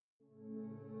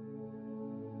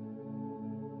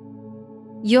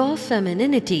Your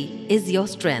femininity is your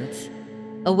strength.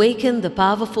 Awaken the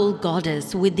powerful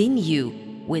goddess within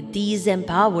you with these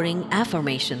empowering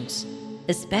affirmations,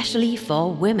 especially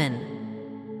for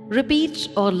women. Repeat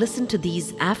or listen to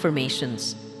these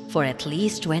affirmations for at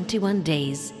least 21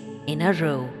 days in a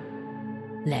row.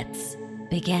 Let's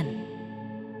begin.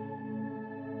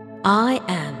 I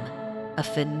am a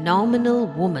phenomenal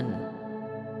woman.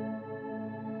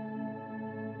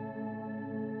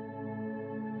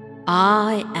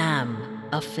 I am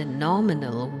a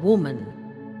phenomenal woman.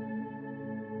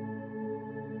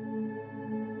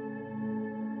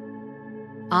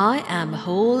 I am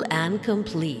whole and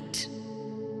complete.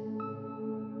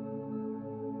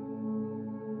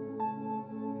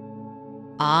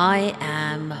 I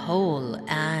am whole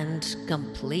and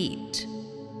complete.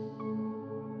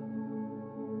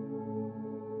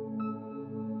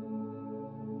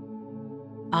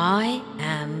 I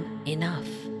am enough.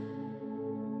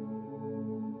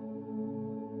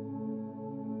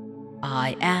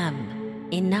 I am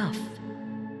enough.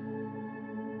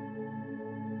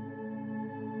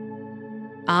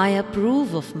 I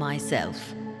approve of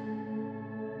myself.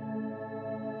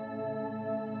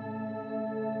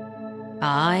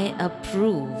 I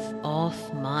approve of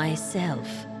myself.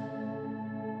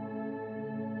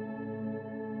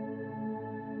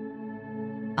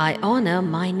 I honor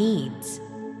my needs.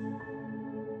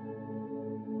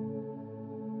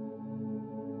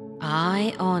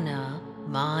 I honor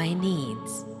my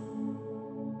needs.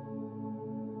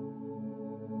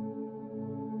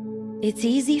 It's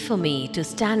easy for me to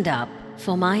stand up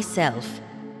for myself.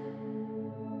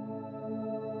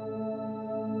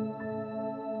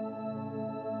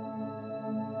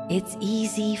 It's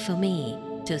easy for me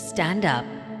to stand up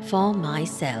for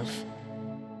myself.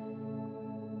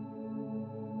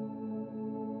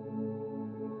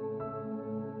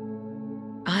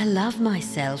 I love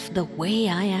myself the way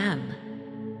I am.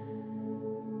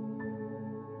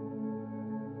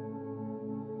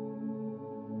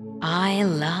 I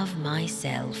love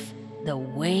myself the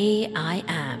way I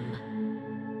am.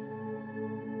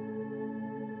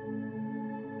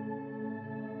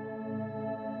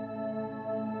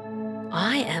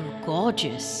 I am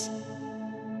gorgeous.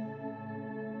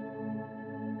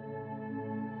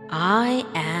 I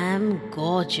am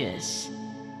gorgeous.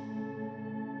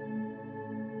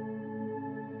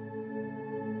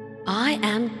 I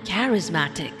am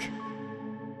charismatic.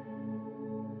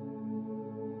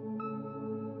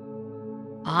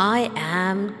 I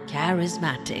am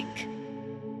charismatic.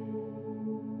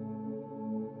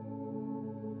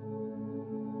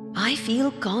 I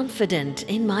feel confident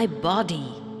in my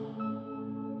body.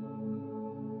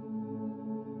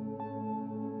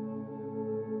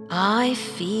 I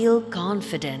feel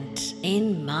confident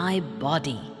in my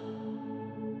body.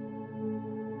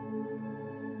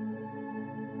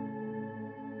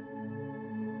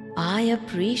 I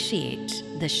appreciate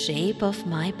the shape of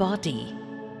my body.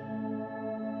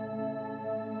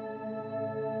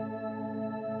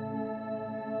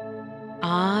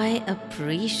 I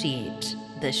appreciate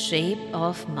the shape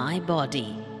of my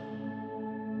body.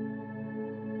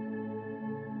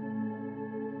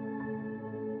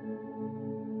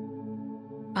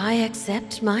 I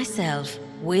accept myself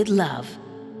with love.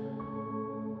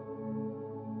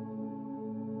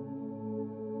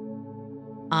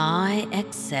 I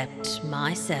accept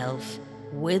myself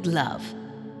with love.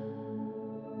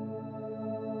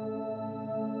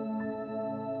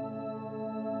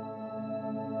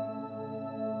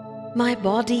 My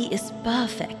body is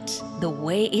perfect the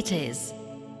way it is.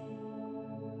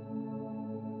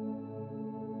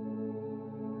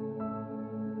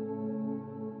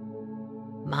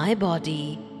 My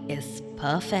body is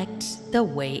perfect the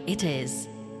way it is.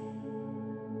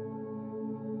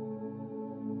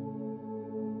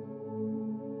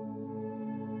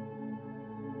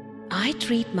 I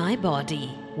treat my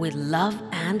body with love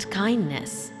and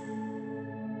kindness.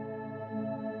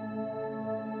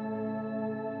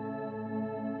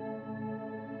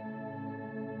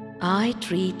 I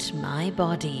treat my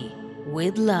body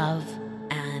with love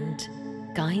and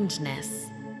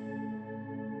kindness.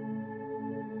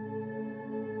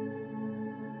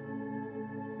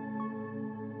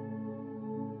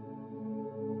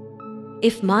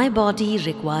 If my body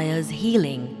requires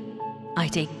healing, I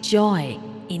take joy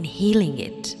in healing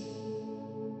it.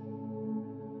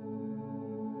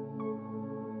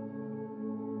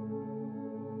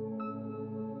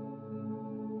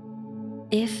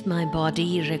 If my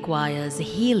body requires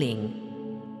healing,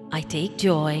 I take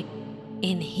joy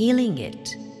in healing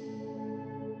it.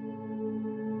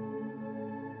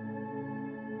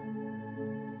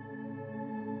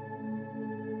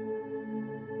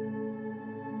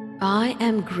 I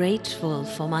am grateful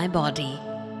for my body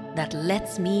that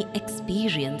lets me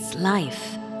experience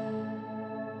life.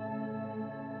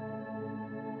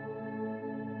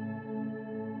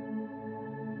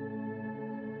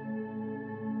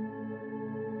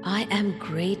 I am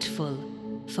grateful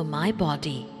for my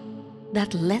body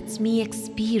that lets me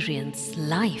experience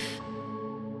life.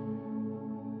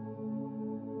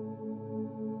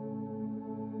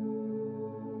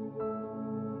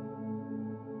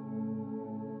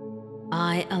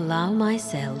 I allow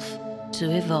myself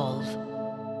to evolve.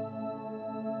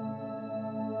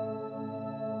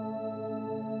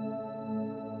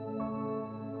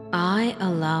 I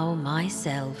allow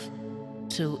myself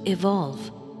to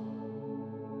evolve.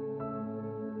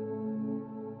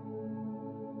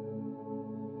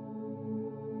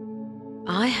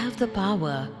 I have the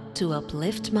power to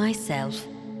uplift myself.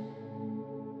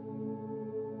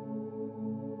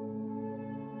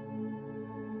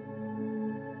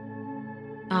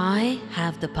 I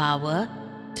have the power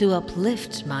to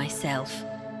uplift myself.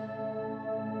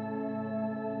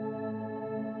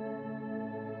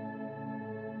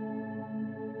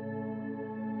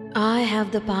 I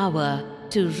have the power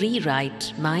to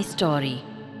rewrite my story.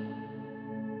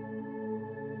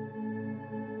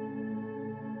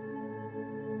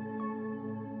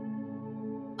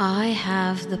 I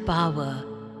have the power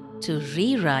to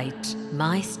rewrite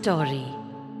my story.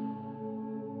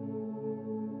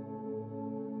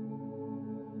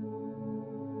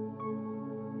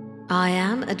 I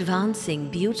am advancing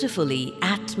beautifully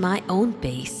at my own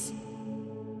pace.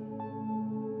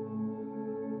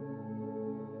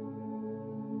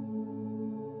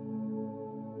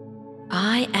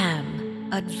 I am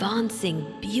advancing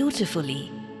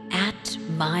beautifully at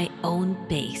my own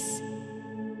pace.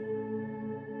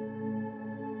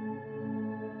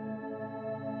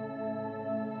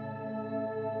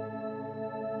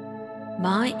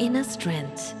 My inner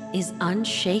strength is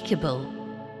unshakable.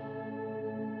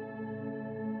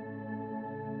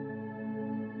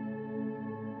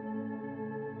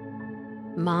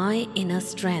 My inner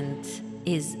strength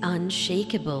is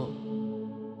unshakable.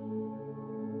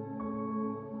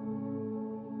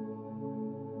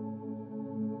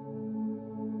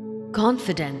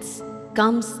 Confidence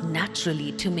comes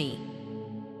naturally to me.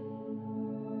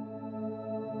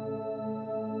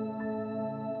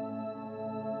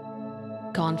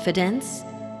 Confidence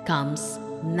comes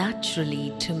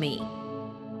naturally to me.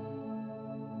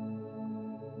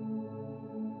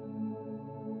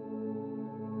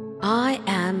 I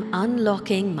am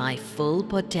unlocking my full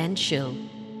potential.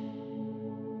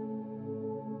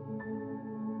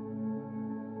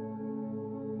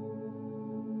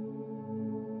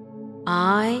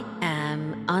 I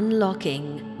am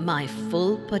unlocking my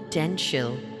full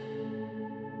potential.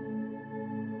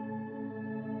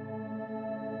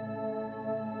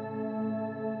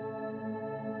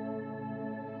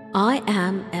 I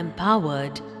am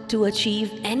empowered to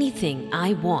achieve anything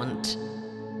I want.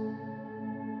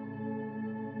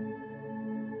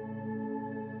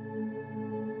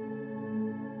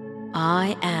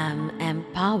 I am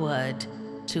empowered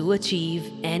to achieve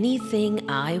anything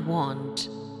I want.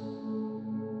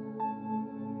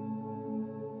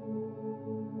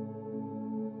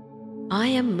 I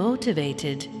am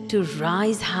motivated to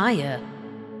rise higher.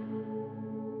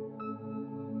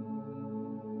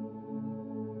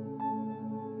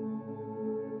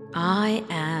 I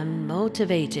am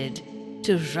motivated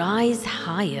to rise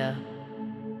higher.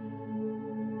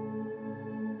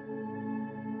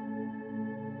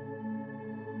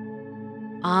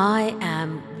 I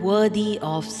am worthy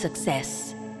of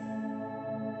success.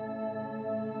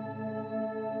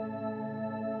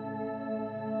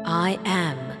 I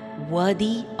am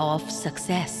worthy of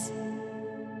success.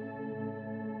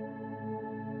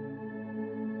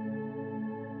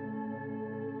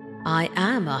 I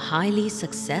am a highly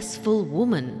successful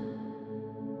woman.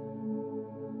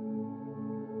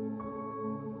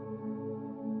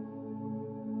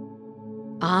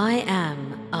 I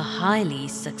am a highly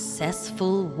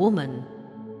successful woman.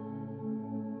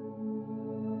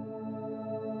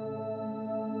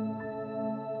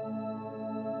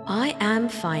 I am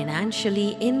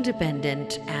financially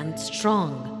independent and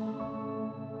strong.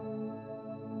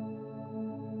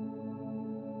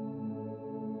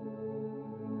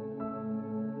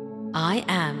 I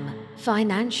am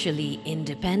financially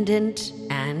independent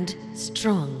and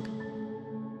strong.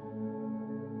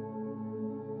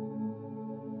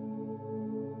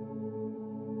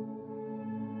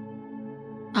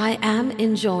 I am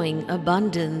enjoying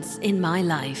abundance in my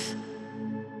life.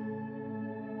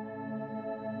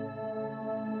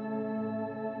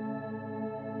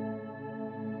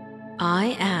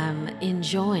 I am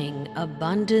enjoying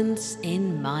abundance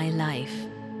in my life.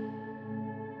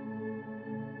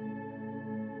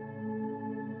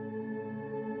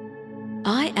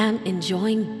 I am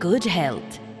enjoying good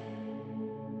health.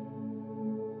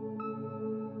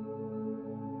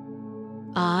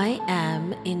 I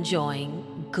am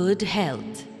enjoying good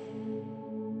health.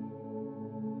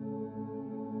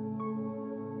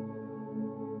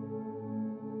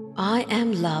 I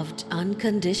am loved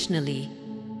unconditionally.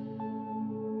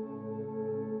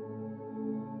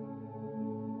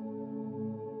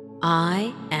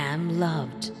 I am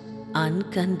loved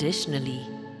unconditionally.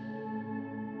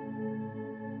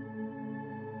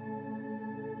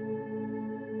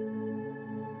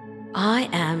 I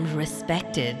am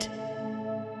respected.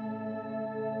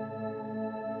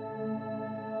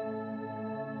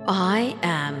 I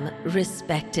am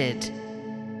respected.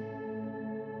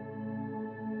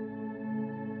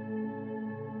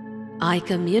 I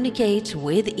communicate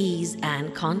with ease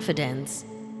and confidence.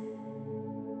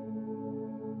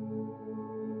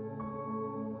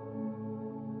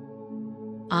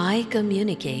 I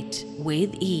communicate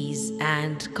with ease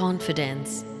and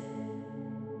confidence.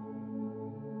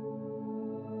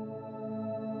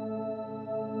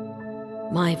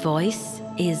 My voice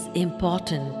is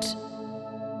important.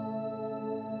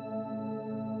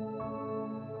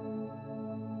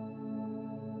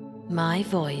 My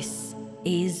voice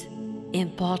is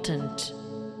important.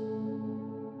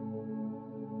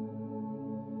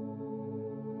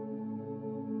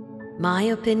 My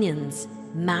opinions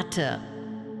matter.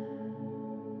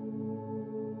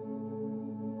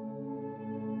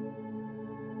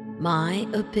 My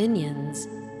opinions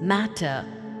matter.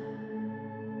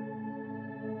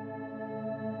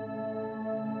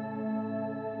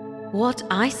 What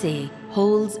I say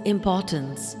holds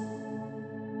importance.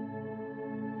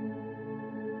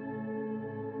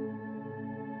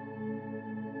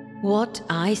 What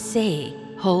I say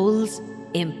holds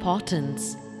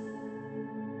importance.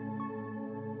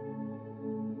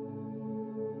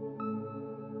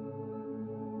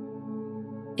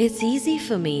 It's easy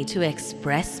for me to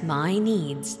express my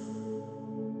needs.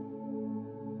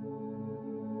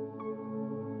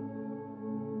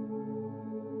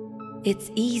 It's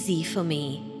easy for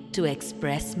me to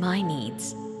express my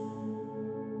needs.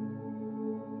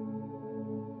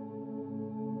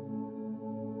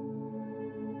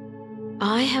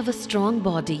 I have a strong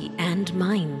body and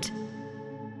mind.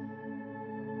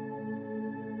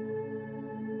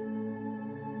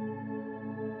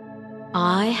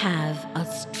 I have a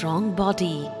strong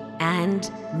body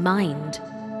and mind.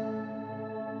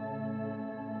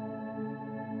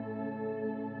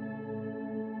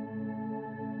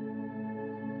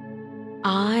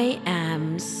 I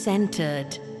am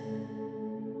centered.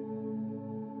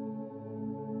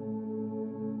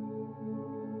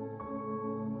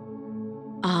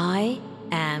 I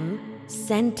am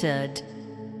centered.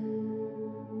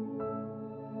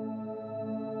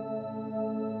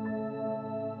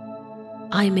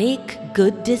 I make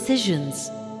good decisions.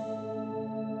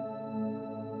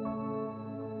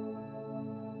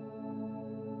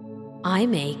 I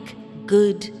make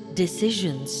good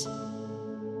decisions.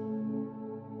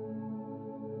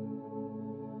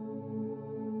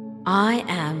 I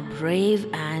am brave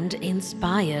and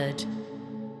inspired.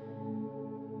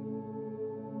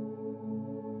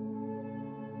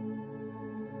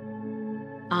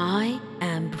 I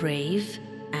am brave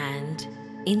and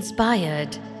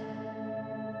inspired.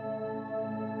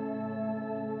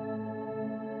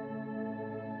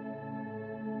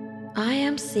 I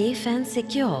am safe and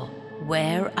secure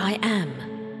where I am.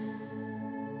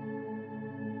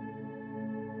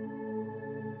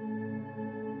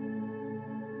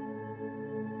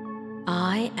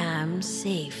 I am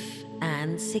safe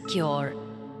and secure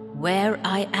where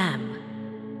I am.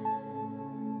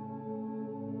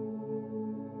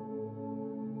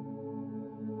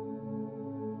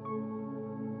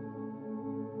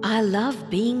 I love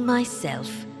being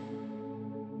myself.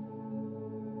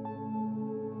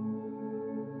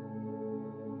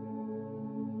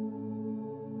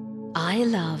 I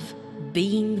love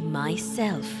being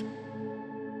myself.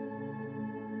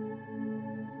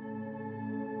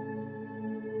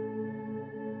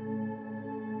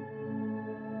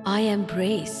 I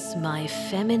embrace my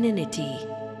femininity.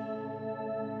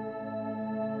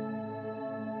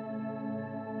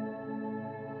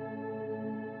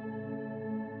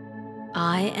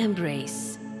 I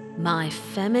embrace my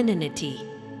femininity.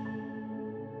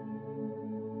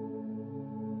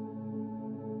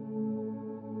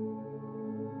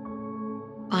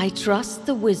 I trust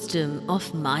the wisdom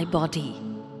of my body.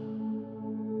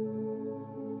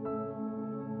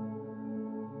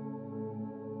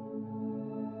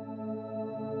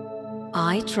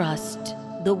 I trust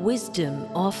the wisdom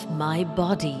of my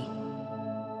body.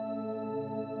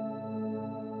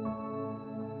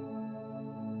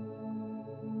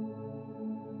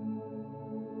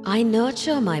 I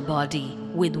nurture my body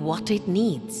with what it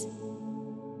needs.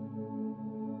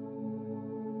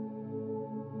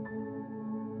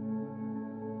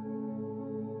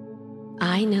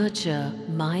 I nurture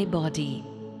my body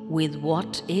with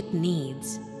what it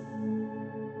needs.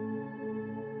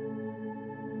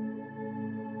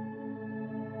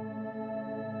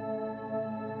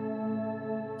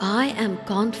 I am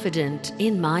confident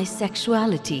in my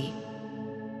sexuality.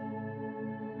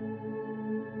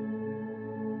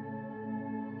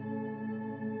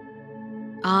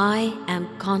 I am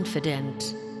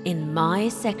confident in my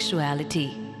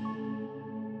sexuality.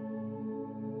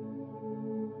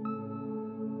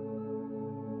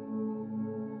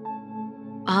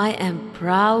 I am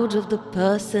proud of the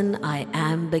person I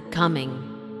am becoming.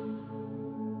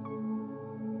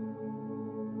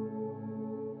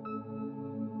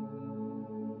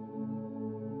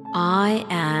 I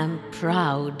am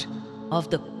proud of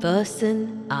the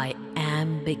person I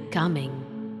am becoming.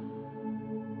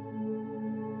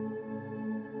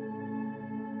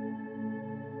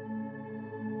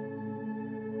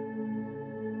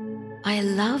 I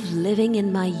love living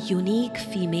in my unique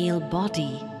female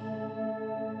body.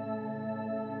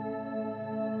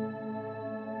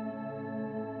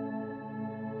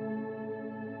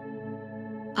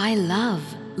 I love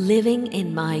living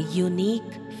in my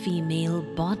unique female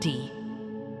body.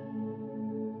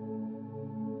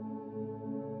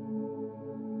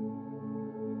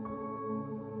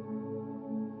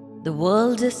 The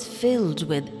world is filled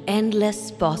with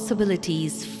endless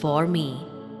possibilities for me.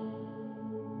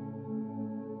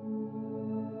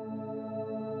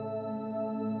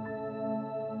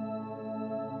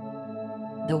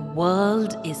 The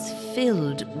world is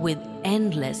filled with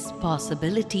endless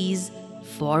possibilities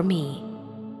for me.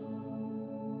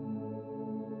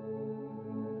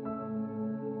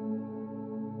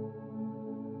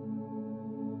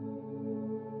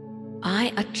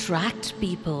 I attract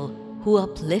people who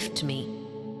uplift me.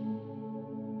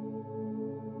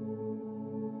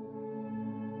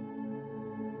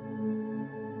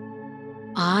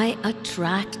 I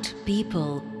attract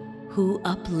people who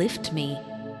uplift me.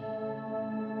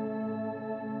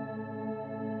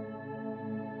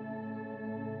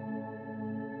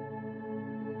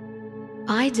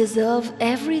 I deserve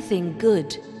everything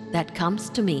good that comes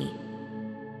to me.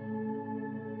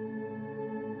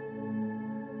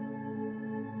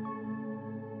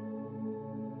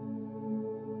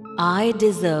 I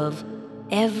deserve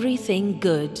everything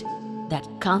good that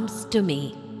comes to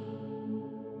me.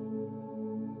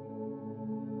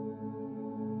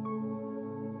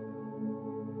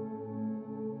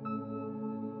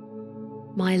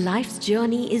 My life's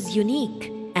journey is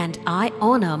unique, and I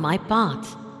honor my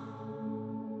path.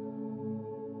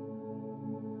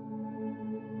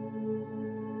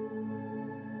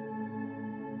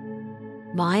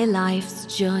 My life's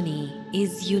journey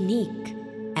is unique,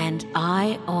 and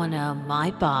I honor my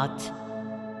path.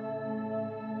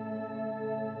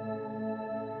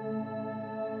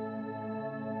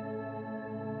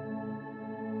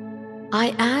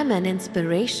 I am an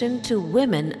inspiration to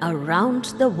women around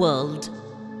the world.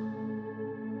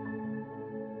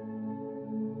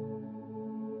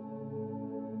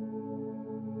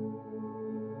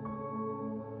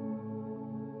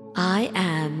 I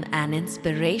am an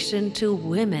inspiration to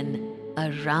women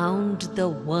around the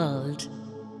world.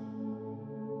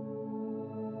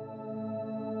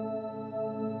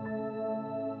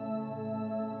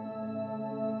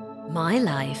 My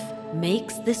life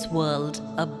makes this world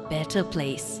a better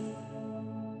place.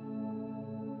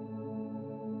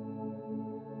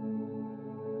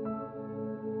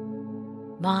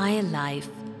 My life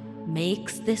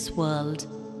makes this world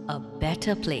a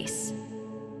better place.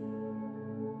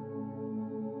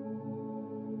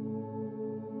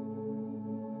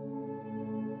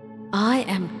 I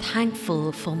am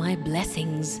thankful for my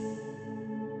blessings.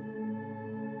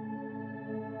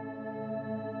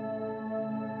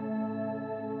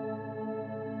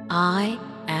 I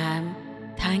am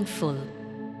thankful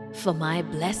for my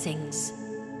blessings.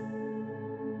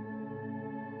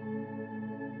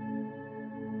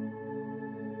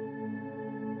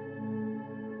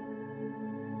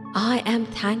 I am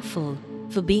thankful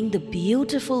for being the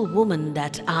beautiful woman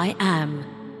that I am.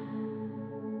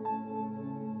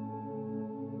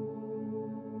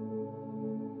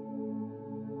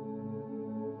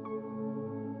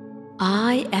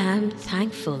 I am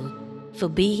thankful for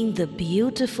being the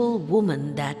beautiful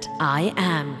woman that I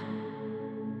am.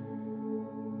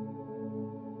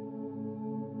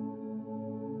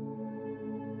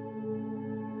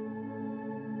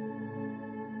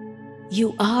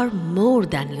 You are more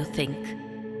than you think,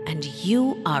 and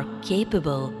you are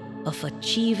capable of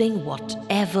achieving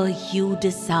whatever you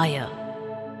desire.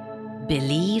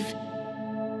 Believe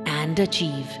and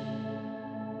achieve.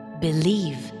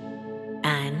 Believe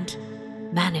and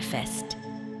manifest.